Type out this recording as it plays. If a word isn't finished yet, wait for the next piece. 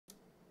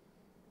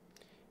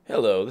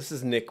Hello, this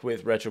is Nick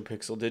with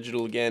RetroPixel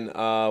Digital again.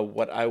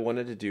 What I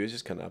wanted to do is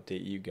just kind of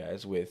update you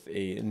guys with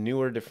a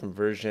newer, different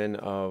version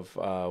of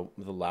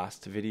the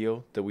last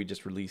video that we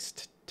just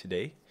released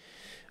today.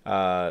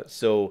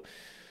 So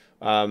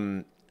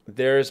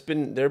there have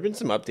been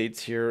some updates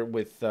here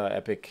with the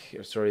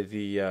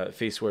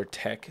Faceware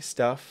Tech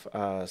stuff.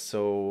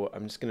 So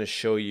I'm just going to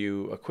show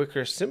you a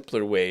quicker,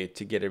 simpler way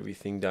to get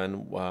everything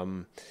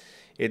done.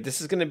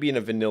 This is going to be in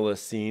a vanilla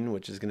scene,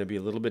 which is going to be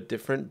a little bit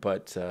different,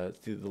 but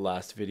through the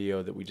last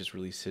video that we just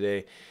released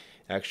today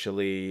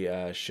actually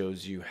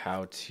shows you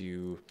how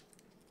to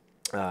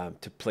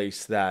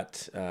place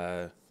that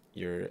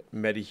your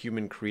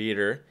MetaHuman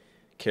creator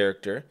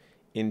character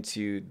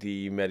into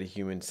the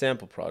MetaHuman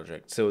sample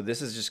project. So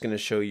this is just going to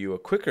show you a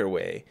quicker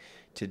way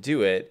to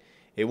do it.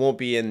 It won't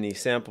be in the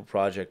sample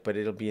project, but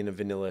it'll be in a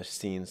vanilla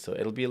scene, so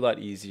it'll be a lot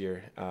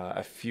easier,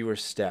 fewer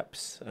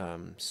steps.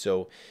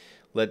 So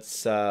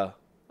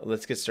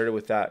let's get started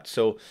with that.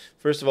 So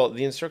first of all,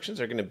 the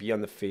instructions are going to be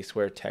on the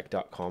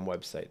facewaretech.com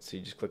website. So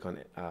you just click on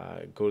it,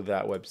 go to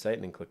that website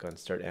and then click on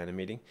start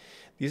animating.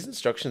 These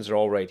instructions are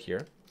all right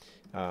here,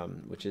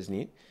 which is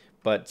neat.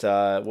 But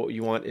what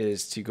you want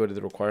is to go to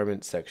the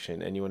requirements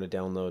section and you want to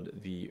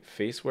download the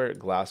Faceware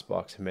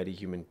glassbox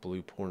MetaHuman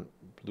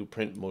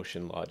blueprint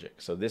motion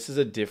logic. So this is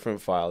a different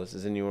file. This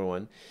is a newer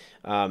one.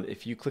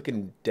 If you click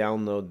and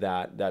download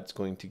that, that's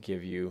going to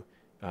give you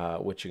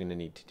what you're going to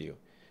need to do.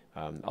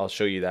 I'll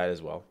show you that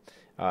as well.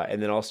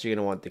 And then also you're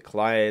going to want the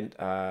client,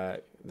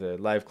 the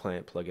live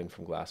client plugin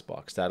from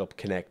Glassbox. That'll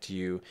connect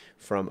you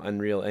from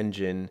Unreal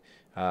Engine,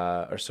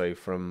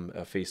 from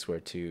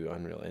Faceware to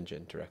Unreal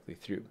Engine directly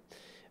through.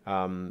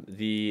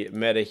 The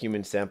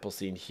MetaHuman sample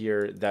scene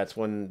here, that's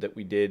one that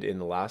we did in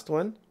the last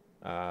one.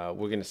 We're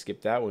going to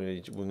skip that. We're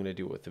going to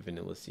do it with the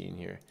vanilla scene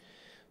here.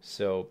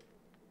 So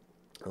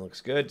it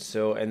looks good.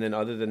 So, and then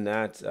other than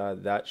that,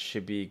 that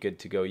should be good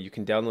to go. You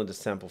can download the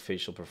sample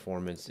facial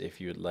performance if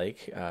you would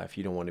like, if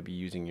you don't want to be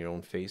using your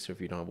own face or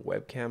if you don't have a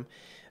webcam.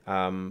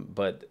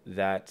 But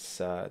that's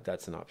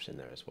an option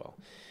there as well.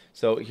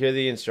 So here are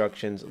the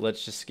instructions.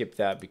 Let's just skip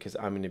that because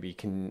I'm going to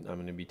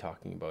be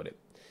talking about it.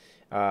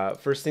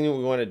 First thing that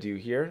we want to do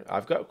here,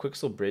 I've got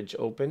Quixel Bridge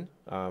open.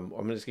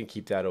 I'm just going to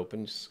keep that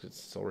open just because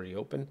it's already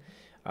open.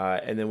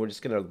 And then we're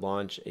just going to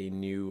launch a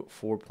new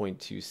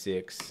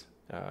 4.26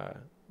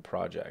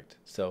 project.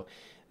 So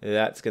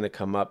that's going to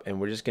come up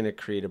and we're just going to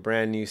create a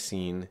brand new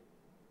scene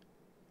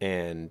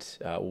and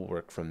we'll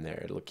work from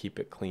there. It'll keep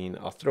it clean.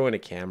 I'll throw in a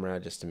camera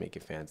just to make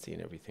it fancy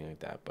and everything like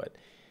that, but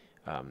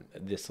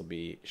this will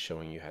be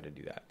showing you how to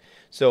do that.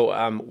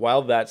 So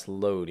while that's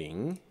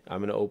loading,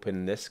 I'm going to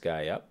open this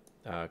guy up,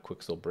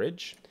 Quixel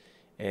Bridge,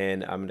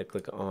 and I'm going to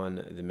click on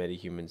the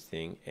MetaHumans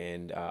thing,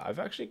 and I've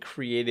actually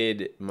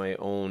created my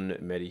own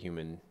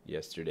MetaHuman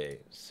yesterday.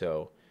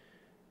 So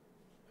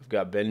I've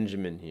got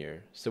Benjamin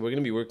here. So we're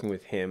going to be working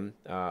with him.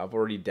 I've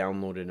already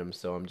downloaded him,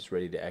 so I'm just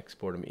ready to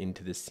export him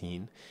into the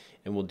scene,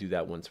 and we'll do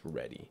that once we're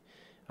ready.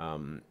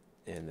 And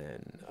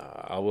then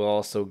I will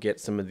also get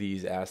some of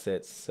these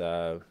assets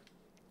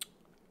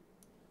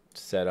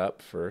set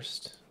up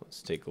first.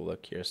 Let's take a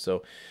look here.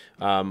 So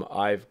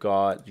I've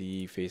got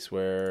the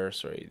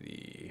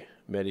the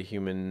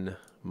MetaHuman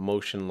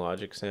motion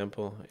logic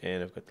sample,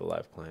 and I've got the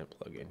live client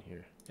plugin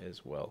here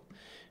as well,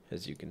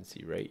 as you can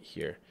see right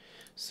here.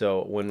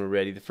 So when we're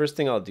ready, the first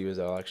thing I'll do is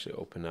I'll actually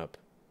open up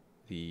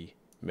the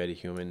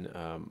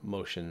MetaHuman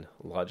motion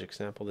logic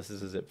sample. This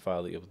is a zip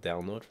file that you'll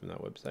download from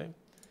that website.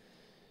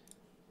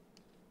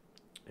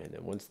 And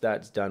then once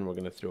that's done, we're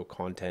going to throw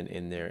content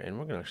in there, and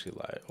we're going to actually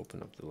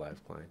open up the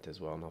live client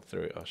as well, and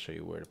I'll show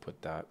you where to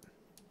put that.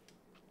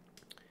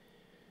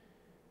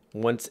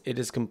 Once it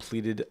is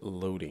completed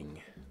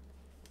loading.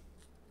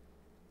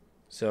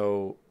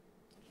 So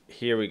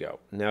here we go.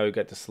 Now we've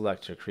got to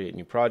select or create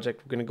new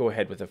project. We're going to go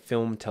ahead with a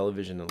film,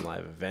 television, and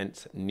live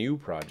events new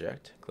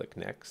project. Click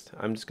next.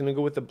 I'm just going to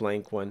go with a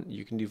blank one.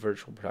 You can do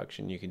virtual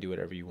production. You can do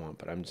whatever you want,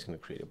 but I'm just going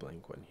to create a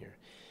blank one here.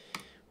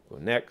 Go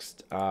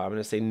next. I'm going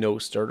to say no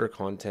starter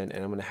content,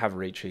 and I'm going to have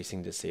ray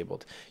tracing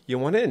disabled. You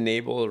want to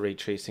enable ray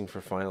tracing for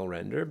final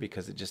render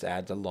because it just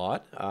adds a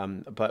lot.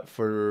 But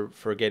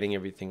for getting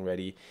everything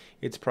ready,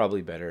 it's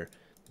probably better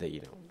that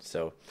you don't.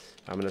 So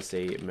I'm going to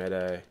say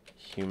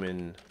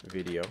MetaHuman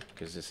video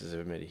because this is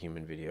a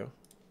MetaHuman video.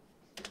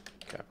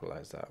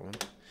 Capitalize that one.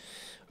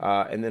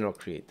 And then I'll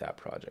create that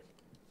project.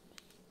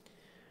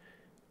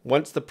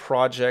 Once the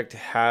project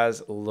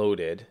has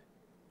loaded,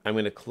 I'm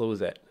going to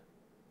close it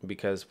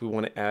because we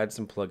want to add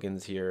some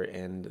plugins here,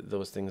 and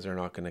those things are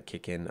not going to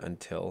kick in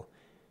until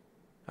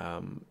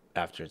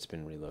after it's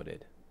been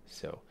reloaded.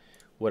 So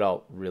what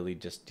I'll really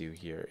just do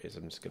here is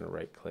I'm just going to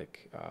right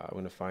click. I'm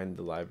going to find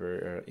the library,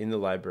 or in the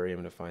library, I'm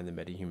going to find the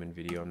MetaHuman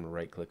video. I'm going to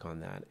right click on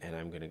that, and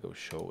I'm going to go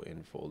show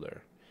in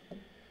folder,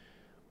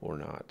 or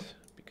not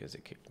because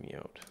it kicked me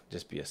out.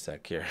 Just be a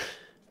sec here.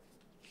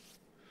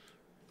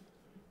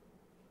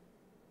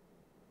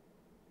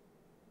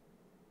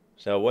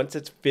 So once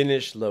it's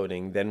finished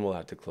loading, then we'll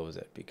have to close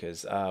it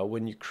because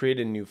when you create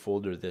a new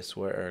folder this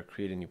way or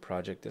create a new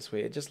project this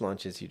way, it just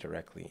launches you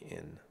directly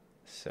in.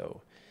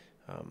 So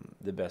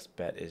the best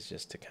bet is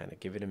just to kind of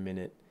give it a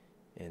minute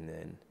and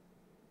then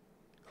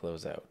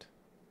close out.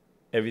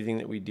 Everything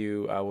that we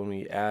do when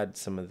we add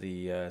some of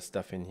the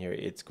stuff in here,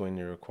 it's going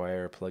to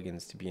require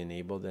plugins to be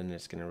enabled, and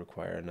it's going to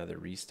require another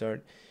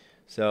restart.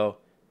 So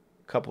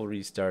a couple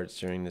restarts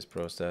during this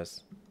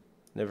process.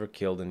 Never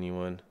killed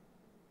anyone.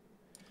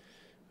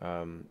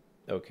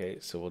 Okay,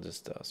 so we'll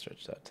just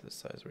stretch that to the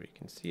size where you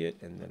can see it,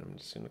 and then I'm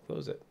just going to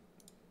close it.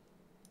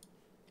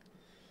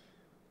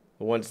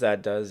 Once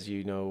that does,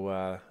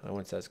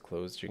 once that's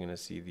closed, you're going to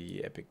see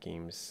the Epic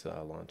Games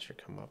launcher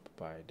come up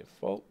by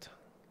default.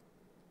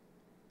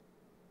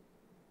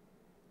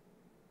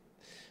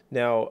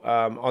 Now,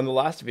 on the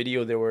last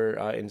video, there were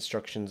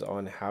instructions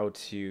on how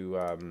to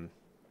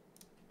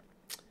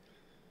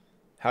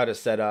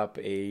set up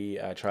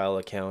a trial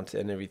account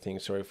and everything.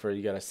 Sorry for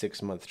you got a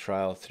 6-month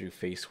trial through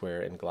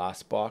Faceware and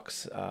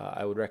Glassbox.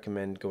 I would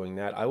recommend going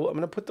that. I'm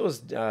going to put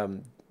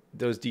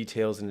those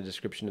details in the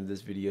description of this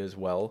video as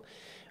well,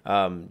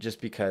 just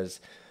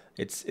because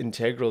it's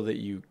integral that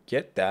you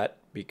get that,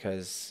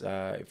 because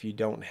if you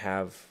don't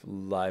have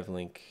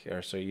LiveLink,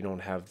 or so you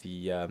don't have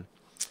the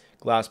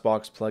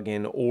Glassbox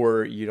plugin,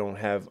 or you don't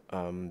have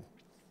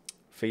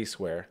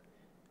Faceware,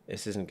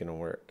 this isn't going to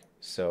work.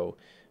 So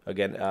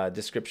again,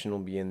 description will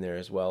be in there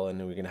as well, and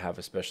then we're going to have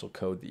a special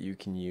code that you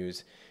can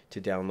use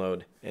to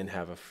download and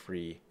have a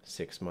free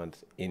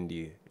 6-month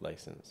indie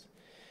license.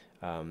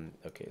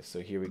 Okay,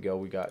 so here we go.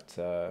 We got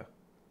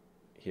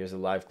here's a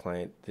live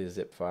client, the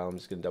zip file. I'm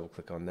just going to double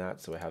click on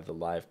that, so I have the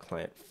live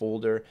client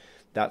folder.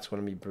 That's what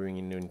I'm going to be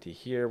bringing into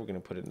here. We're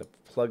going to put it in the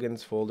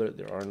plugins folder.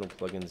 There are no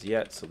plugins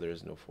yet, so there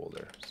is no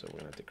folder. So we're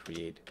going to have to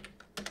create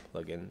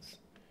plugins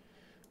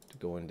to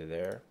go into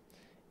there,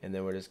 and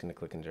then we're just going to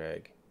click and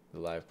drag the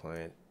live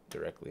client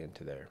directly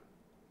into there.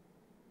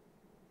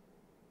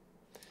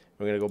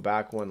 We're going to go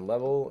back one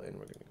level, and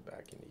we're going to go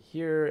back into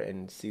here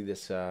and see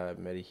this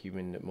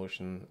MetaHuman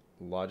motion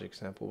logic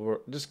sample. We'll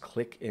just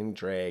click and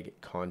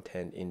drag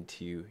content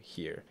into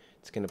here.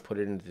 It's going to put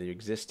it into the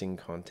existing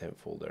content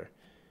folder.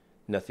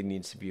 Nothing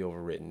needs to be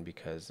overwritten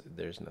because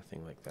there's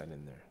nothing like that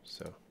in there.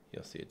 So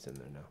you'll see it's in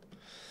there now.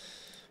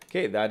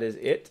 Okay, that is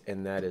it,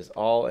 and that is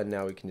all. And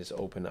now we can just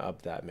open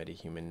up that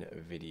MetaHuman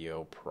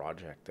video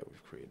project that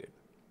we've created.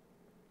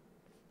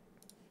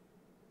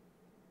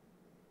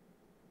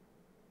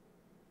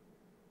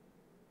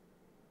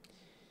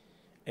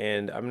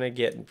 And I'm going to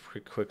get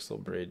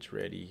RetroPixel Bridge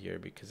ready here,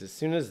 because as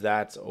soon as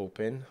that's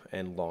open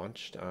and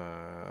launched,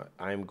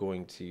 I'm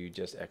going to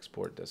just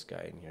export this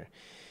guy in here.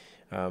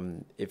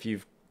 If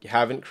you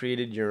haven't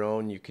created your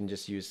own, you can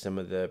just use some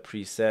of the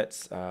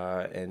presets,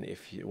 and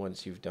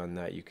once you've done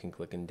that, you can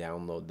click and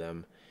download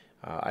them.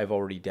 I've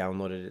already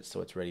downloaded it,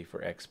 so it's ready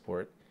for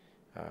export.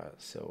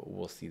 So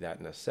we'll see that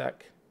in a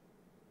sec.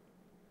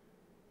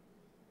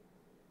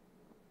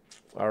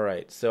 All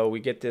right, so we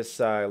get this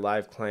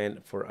live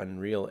client for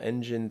Unreal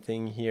Engine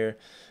thing here,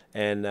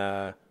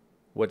 and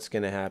what's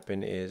going to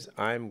happen is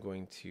I'm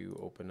going to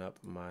open up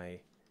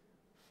my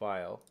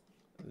file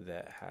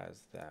that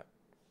has that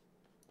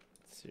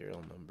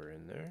serial number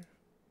in there.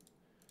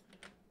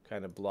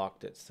 Kind of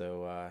blocked it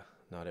so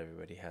not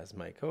everybody has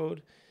my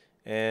code,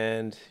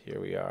 and here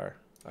we are.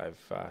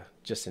 I've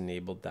just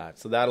enabled that,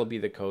 so that'll be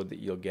the code that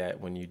you'll get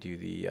when you do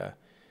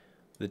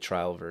the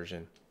trial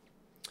version.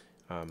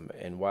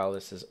 And while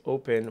this is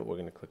open, we're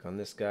going to click on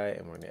this guy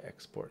and we're going to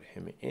export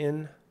him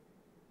in.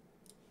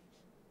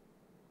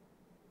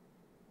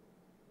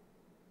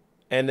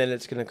 And then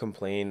it's going to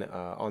complain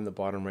on the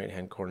bottom right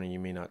hand corner. You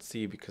may not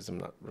see because I'm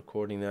not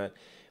recording that,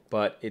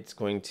 but it's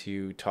going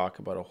to talk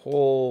about a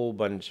whole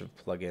bunch of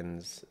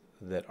plugins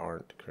that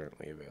aren't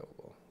currently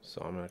available.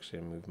 So I'm actually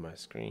going to move my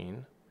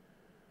screen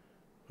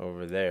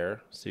over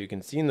there so you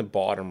can see in the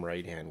bottom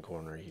right hand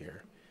corner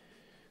here.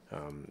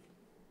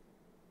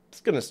 It's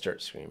going to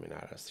start screaming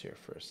at us here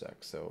for a sec.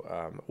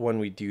 So when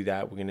we do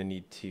that, we're going to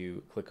need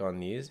to click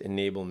on these,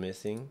 enable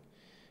missing,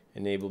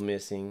 enable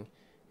missing,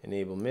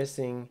 enable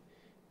missing,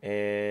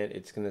 and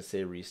it's going to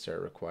say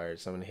restart required.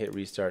 So I'm going to hit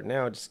restart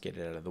now, just get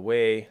it out of the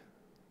way.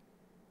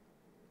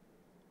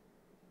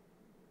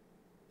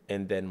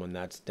 And then when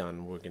that's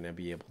done, we're going to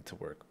be able to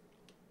work.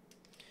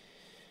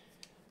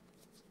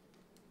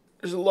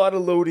 There's a lot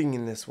of loading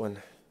in this one.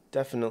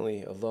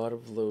 Definitely a lot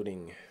of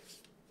loading.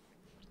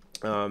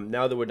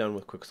 Now that we're done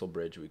with RetroPixel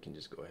Bridge, we can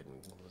just go ahead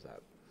and close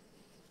that.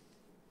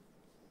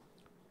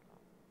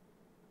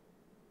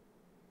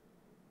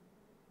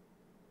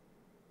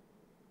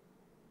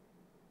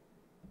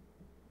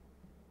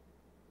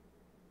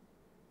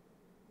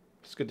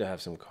 It's good to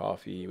have some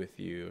coffee with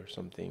you or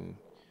something.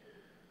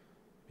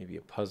 Maybe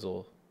a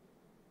puzzle.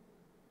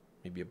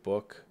 Maybe a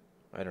book.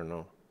 I don't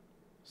know.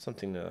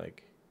 Something to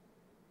like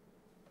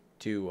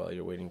do while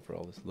you're waiting for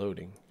all this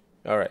loading.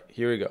 All right,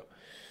 here we go.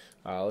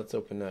 Let's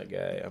open that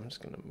guy. I'm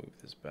just going to move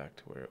this back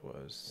to where it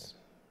was,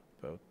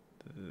 about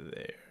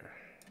there.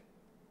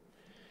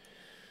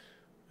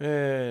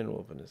 And we'll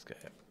open this guy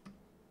up.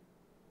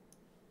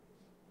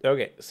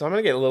 Okay, so I'm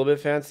going to get a little bit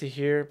fancy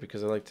here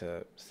because I like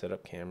to set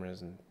up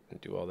cameras and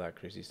do all that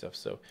crazy stuff.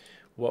 So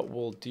what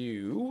we'll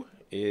do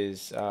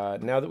is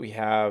now that we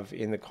have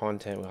in the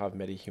content, we'll have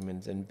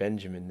MetaHumans and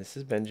Benjamin. This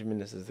is Benjamin.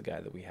 This is the guy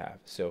that we have.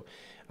 So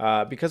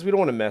because we don't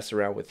want to mess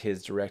around with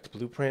his direct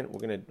blueprint, we're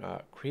going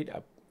to create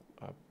a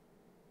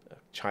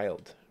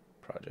child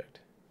project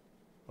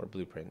or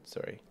blueprint,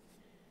 sorry.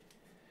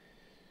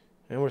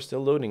 And we're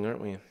still loading,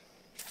 aren't we?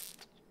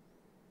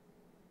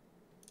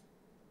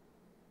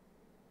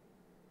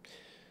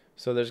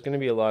 So there's going to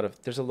be a lot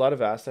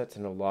of assets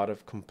and a lot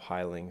of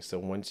compiling. So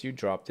once you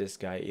drop this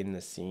guy in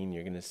the scene,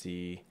 you're going to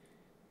see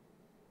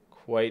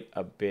quite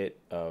a bit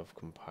of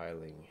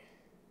compiling.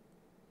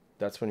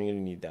 That's when you're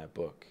going to need that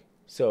book.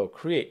 So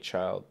create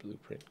child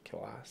blueprint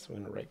class. We're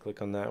going to right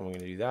click on that and we're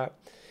going to do that.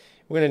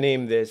 We're going to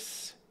name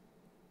this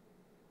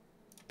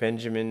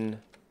Benjamin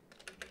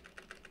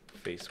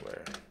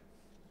Faceware.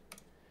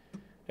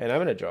 And I'm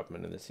going to drop him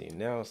into the scene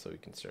now so we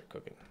can start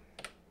cooking.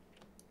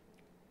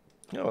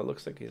 No, it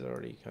looks like he's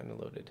already kind of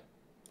loaded.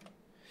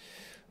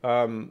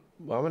 Well, I'm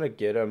going to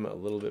get him a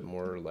little bit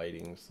more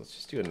lighting. So let's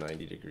just do a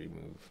 90-degree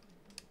move.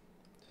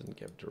 Doesn't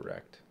get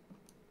direct.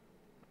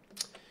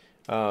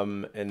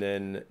 And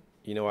then,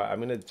 you know what? I'm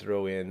going to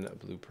throw in a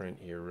blueprint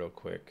here real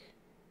quick.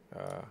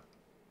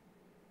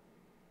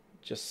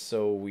 Just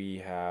so we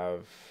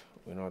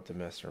don't have to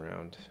mess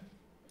around.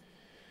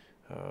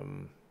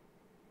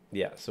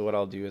 Yeah, so what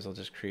I'll do is I'll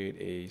just create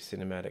a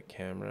cinematic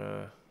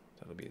camera.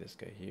 That'll be this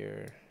guy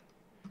here.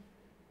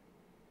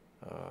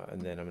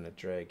 And then I'm going to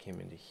drag him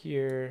into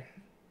here.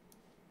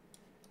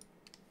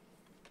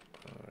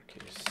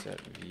 Okay,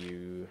 set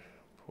view.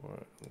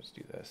 Let's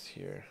do this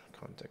here.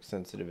 Context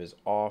sensitive is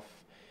off.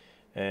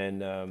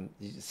 And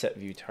set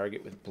view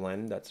target with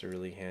blend. That's a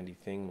really handy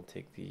thing. We'll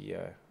take the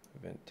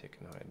event tick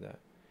and hide that.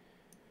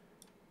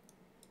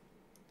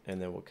 And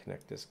then we'll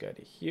connect this guy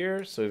to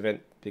here. So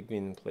event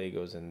begin play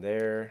goes in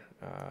there.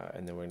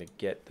 And then we're going to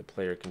get the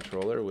player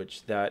controller,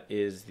 which that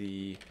is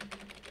the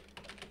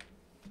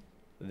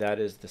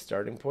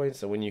starting point.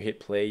 So when you hit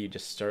play, you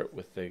just start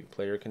with the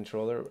player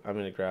controller. I'm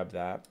going to grab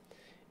that.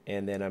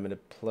 And then I'm going to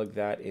plug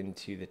that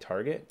into the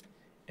target.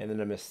 And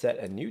then I'm going to set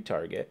a new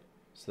target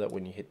so that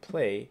when you hit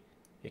play,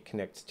 it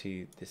connects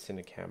to the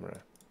cine camera.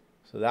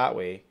 So that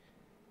way,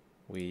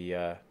 we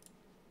have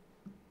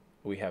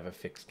a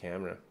fixed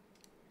camera.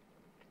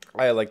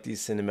 I like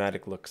these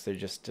cinematic looks. They're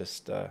just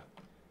kind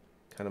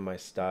of my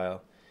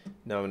style.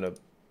 Now I'm going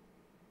to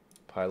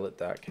pilot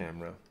that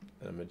camera.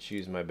 And I'm going to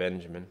choose my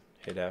Benjamin.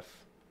 Hit F.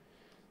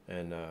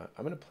 And I'm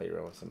going to play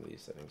around with some of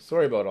these settings.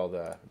 Sorry about all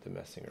the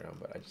messing around,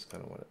 but I just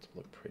kind of want it to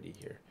look pretty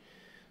here.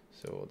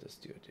 So we'll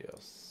just do a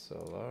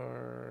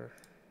DSLR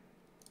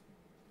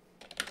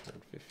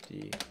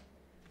 150.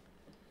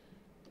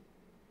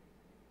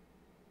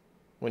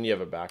 When you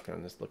have a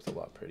background, this looks a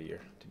lot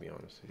prettier, to be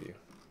honest with you.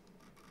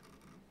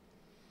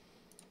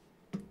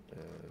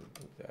 And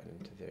move that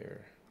into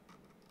there.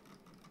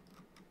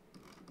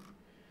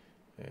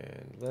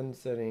 And lens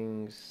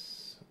settings.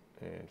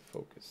 And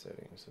focus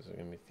settings. Those are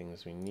going to be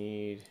things we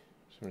need.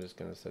 So I'm just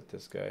going to set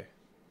this guy.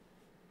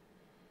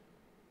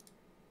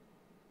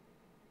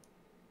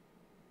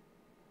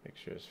 Make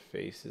sure his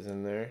face is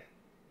in there.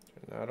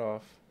 Turn that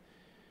off.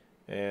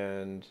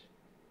 And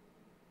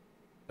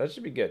that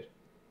should be good.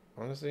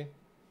 Honestly.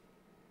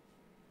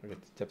 I got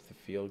the depth of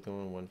field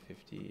going,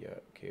 150.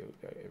 Okay,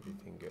 we got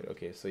everything good.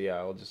 Okay, so yeah,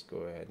 I'll just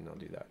go ahead and I'll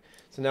do that.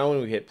 So now when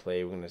we hit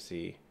play, we're going to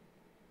see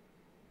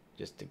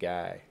just a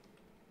guy.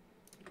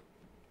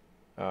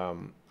 I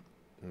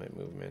might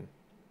move him in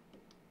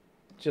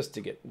just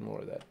to get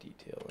more of that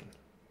detail in.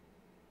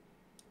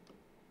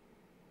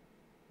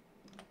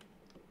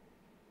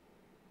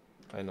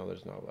 I know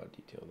there's not a lot of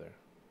detail there.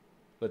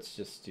 Let's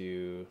just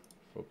do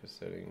focus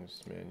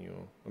settings,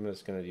 manual. I'm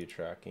just going to do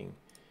tracking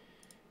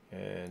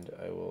and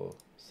I will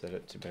set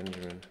it to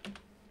Benjamin.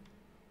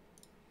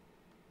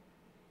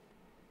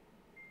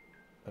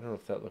 I don't know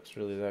if that looks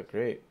really that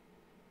great.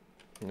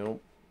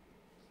 Nope.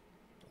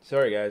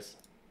 Sorry guys,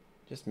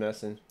 just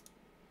messing.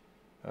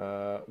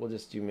 We'll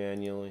just do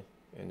manually,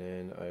 and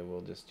then I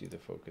will just do the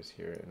focus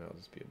here, and I'll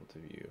just be able to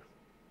view.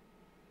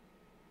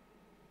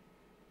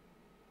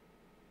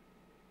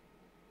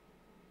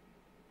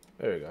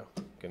 There we go,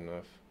 good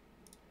enough.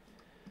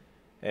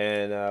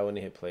 And when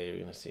you hit play, you're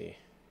gonna see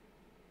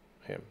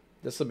him.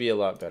 This will be a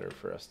lot better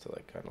for us to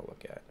like kind of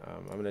look at.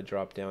 I'm gonna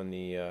drop down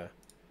the.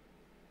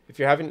 If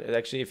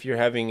you're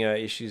having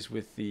issues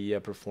with the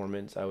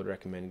performance, I would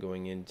recommend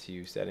going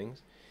into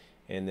settings.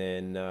 And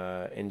then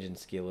engine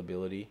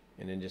scalability,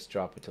 and then just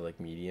drop it to like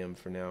medium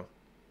for now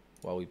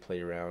while we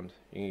play around.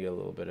 You can get a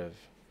little bit of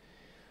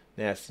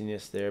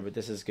nastiness there, but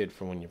this is good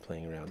for when you're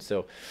playing around.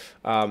 So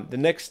the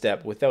next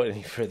step, without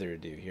any further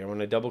ado here, I'm going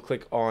to double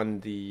click on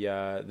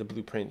the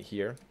blueprint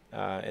here,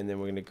 and then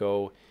we're going to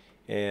go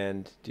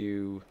and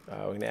do,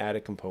 we're going to add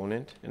a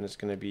component, and it's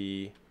going to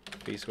be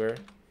Faceware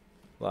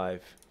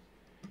Live.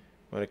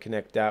 I'm going to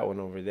connect that one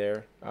over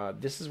there.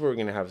 This is where we're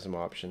going to have some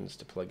options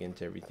to plug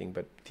into everything,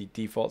 but the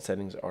default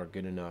settings are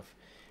good enough.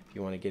 If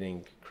you want to get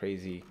in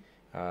crazy,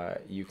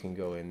 you can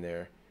go in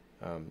there,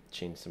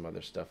 change some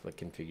other stuff like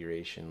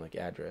configuration, like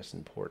address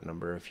and port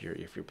number if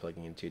you're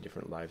plugging into a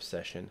different live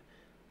session.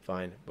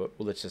 fine, but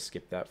let's just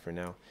skip that for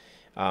now.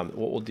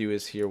 What we'll do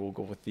is here we'll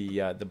go with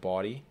the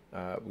body.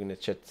 We're going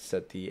to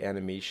set the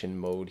animation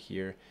mode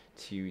here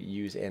to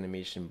use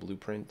animation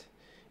blueprint,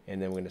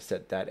 and then we're going to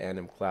set that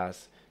anim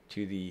class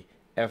to the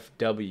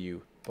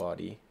FW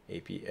body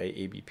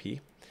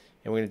ABP,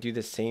 and we're going to do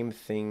the same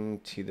thing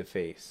to the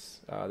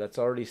face. That's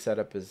already set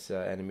up as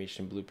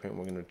animation blueprint.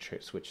 We're going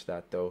to switch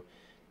that though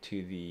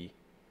to the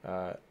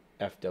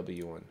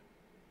FW one.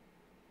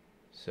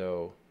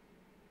 So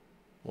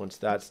once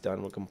that's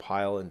done, we'll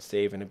compile and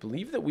save, and I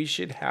believe that we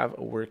should have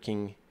a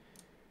working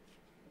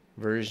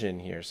version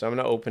here. So I'm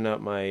going to open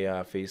up my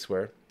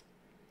Faceware.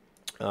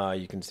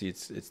 You can see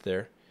it's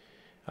there,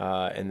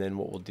 and then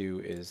what we'll do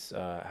is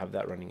have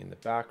that running in the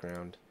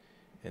background,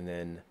 and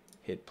then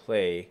hit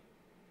play.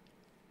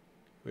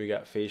 We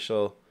got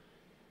facial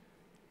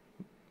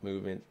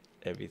movement,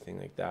 everything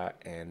like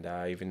that, and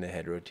even the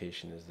head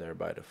rotation is there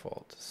by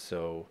default.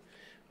 So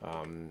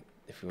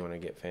if we want to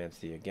get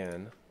fancy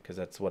again, because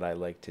that's what I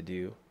like to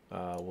do,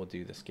 we'll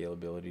do the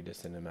scalability to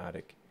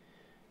cinematic.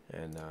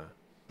 And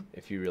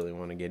if you really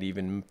want to get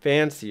even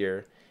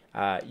fancier,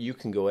 you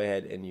can go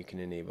ahead and you can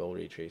enable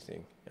ray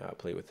tracing,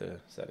 play with the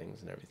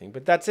settings and everything.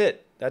 But that's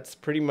it. That's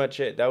pretty much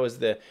it. That was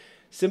the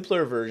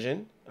simpler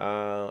version.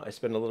 I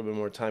spent a little bit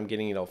more time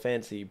getting it all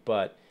fancy,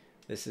 but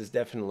this is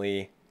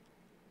definitely,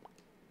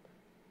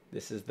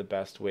 this is the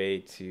best way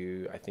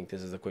to, I think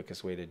this is the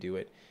quickest way to do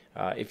it.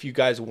 If you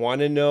guys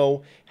want to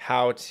know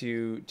how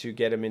to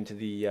get them into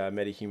the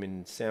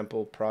MetaHuman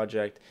sample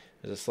project,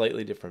 there's a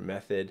slightly different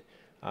method.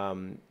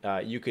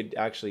 You could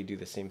actually do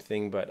the same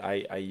thing, but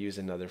I use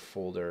another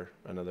folder,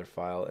 another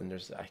file,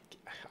 and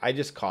I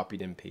just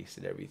copied and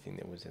pasted everything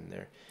that was in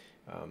there.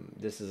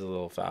 This is a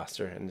little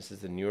faster, and this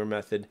is the newer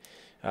method.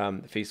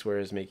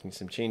 Faceware is making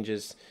some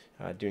changes,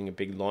 doing a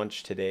big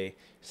launch today,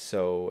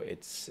 so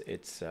it's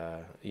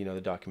you know,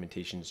 the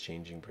documentation is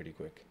changing pretty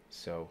quick.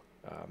 So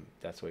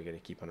that's why we got to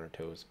keep on our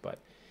toes. But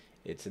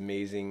it's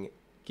amazing.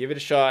 Give it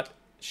a shot.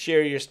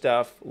 Share your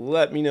stuff.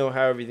 Let me know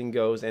how everything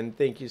goes, and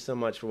thank you so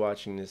much for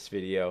watching this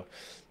video.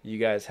 You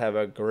guys have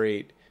a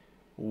great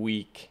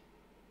week.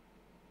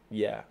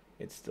 Yeah,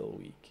 it's still a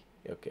week.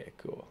 Okay,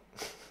 cool.